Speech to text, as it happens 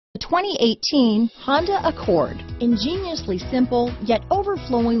2018 Honda Accord. Ingeniously simple, yet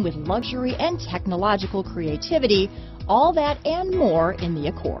overflowing with luxury and technological creativity, all that and more in the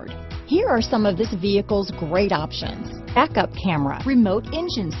Accord. Here are some of this vehicle's great options: backup camera, remote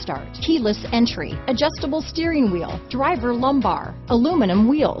engine start, keyless entry, adjustable steering wheel, driver lumbar, aluminum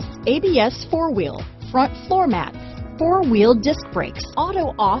wheels, ABS 4-wheel, front floor mats, 4-wheel disc brakes,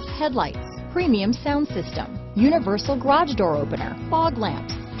 auto off headlights, premium sound system, universal garage door opener, fog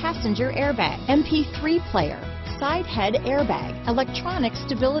lamps, passenger airbag, MP3 player, side head airbag, electronic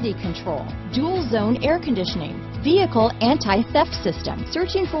stability control, dual zone air conditioning, vehicle anti-theft system.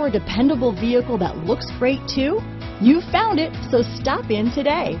 Searching for a dependable vehicle that looks great too? You found it, so stop in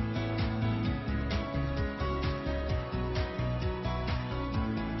today.